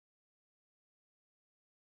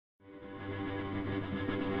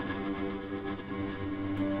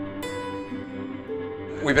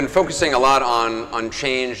we've been focusing a lot on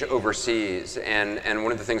change overseas, and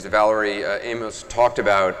one of the things that Valerie Amos talked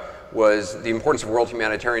about was the importance of World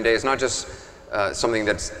Humanitarian Day is not just something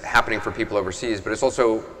that's happening for people overseas, but it's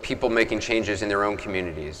also people making changes in their own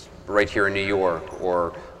communities, right here in New York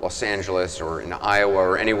or Los Angeles or in Iowa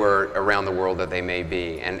or anywhere around the world that they may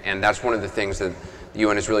be. And that's one of the things that the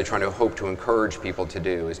UN is really trying to hope to encourage people to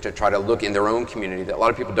do, is to try to look in their own community. That a lot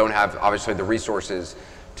of people don't have, obviously, the resources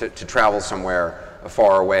to travel somewhere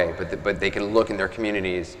far away, but they can look in their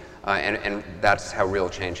communities, and that's how real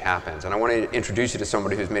change happens. And I want to introduce you to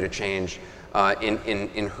somebody who's made a change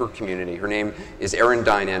in her community. Her name is Erin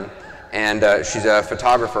Dinan, and she's a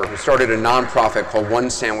photographer who started a nonprofit called One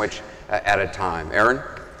Sandwich at a Time. Erin?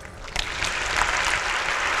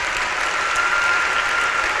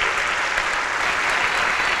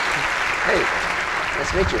 Hey,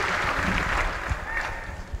 nice to meet you.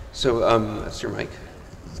 So, that's your mic.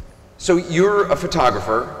 So you're a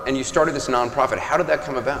photographer, and you started this nonprofit. How did that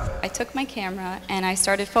come about? I took my camera and I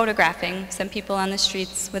started photographing some people on the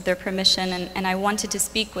streets with their permission, and I wanted to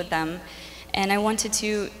speak with them, and I wanted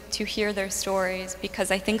to hear their stories, because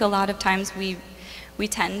I think a lot of times we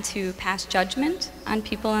tend to pass judgment on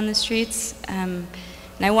people on the streets, and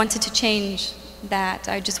I wanted to change that.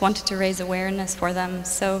 I just wanted to raise awareness for them.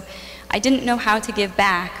 So I didn't know how to give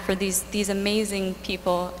back for these amazing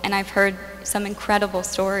people, and I've heard some incredible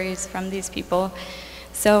stories from these people.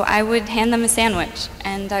 So I would hand them a sandwich,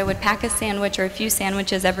 and I would pack a sandwich or a few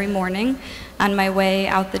sandwiches every morning on my way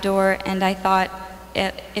out the door, and I thought,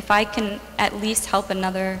 if I can at least help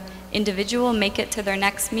another individual make it to their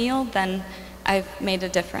next meal, then I've made a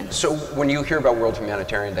difference. So when you hear about World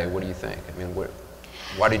Humanitarian Day, what do you think? I mean,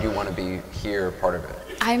 why did you want to be here, part of it?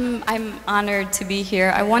 I'm honored to be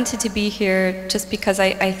here. I wanted to be here just because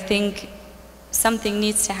I think something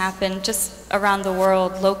needs to happen just around the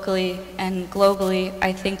world, locally and globally.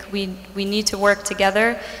 I think we need to work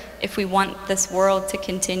together if we want this world to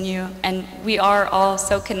continue. And we are all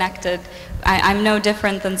so connected. I'm no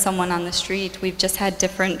different than someone on the street. We've just had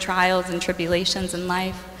different trials and tribulations in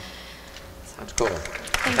life. That's cool.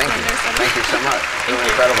 Thank you. Thank you so much. Really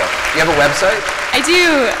incredible. Do you have a website? I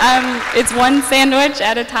do. It's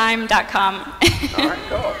onesandwichatatime.com. All right,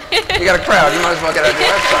 cool. You got a crowd. You might as well get out your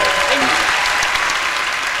website.